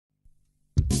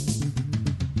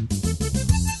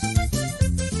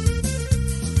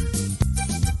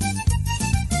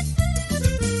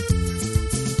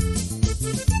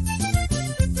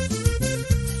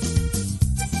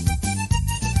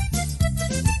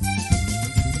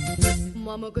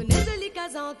Moi, me connais de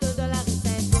l'icasante de la rue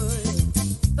Saint-Paul.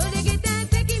 Faut des guettins,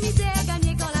 fait qui misère,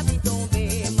 gagner quand la vie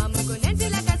tombée. Moi, me connais de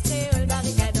la casse créole,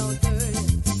 barricade en teule.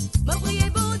 Me prier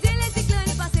bon Dieu, les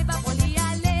cyclones, passez pas pour y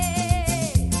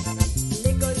aller.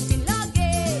 L'école fin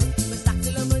larguée, me starte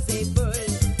le mot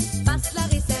épaule. Passe la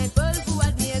rue Saint-Paul, pour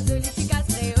admirer de l'efficace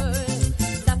créole.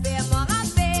 Ça fait moi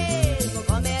rappeler, mon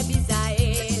grand-mère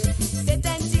Bisaël. C'est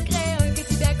un petit créole qui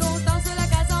est bien content sur la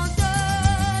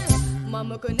casantole. Moi,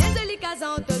 me connais de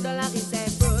l'icasante de la rue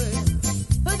Saint-Paul.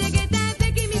 Faut des guettins,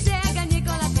 fait qui misère, gagner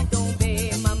quand la vie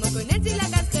tombée. Moi, me connais de la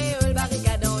casse créole,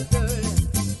 barricade en teule.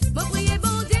 Me prier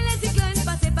bon Dieu, les cyclones,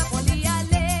 passez pas pour y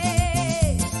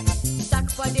aller. Chaque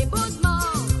fois des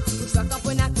bossements, pour choix qu'on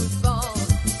prenne à coup de fort.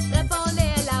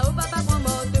 Répondez là-haut, papa prend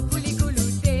mort de poulie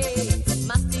coulouté.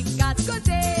 Mastic quatre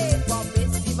côtés, pour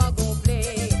festival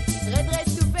complet.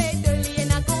 Redresse tout fait, de lier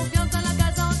la confiance dans la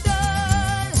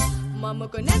casantole. Moi, me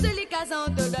connais de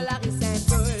l'icasante de la rue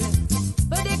Saint-Paul.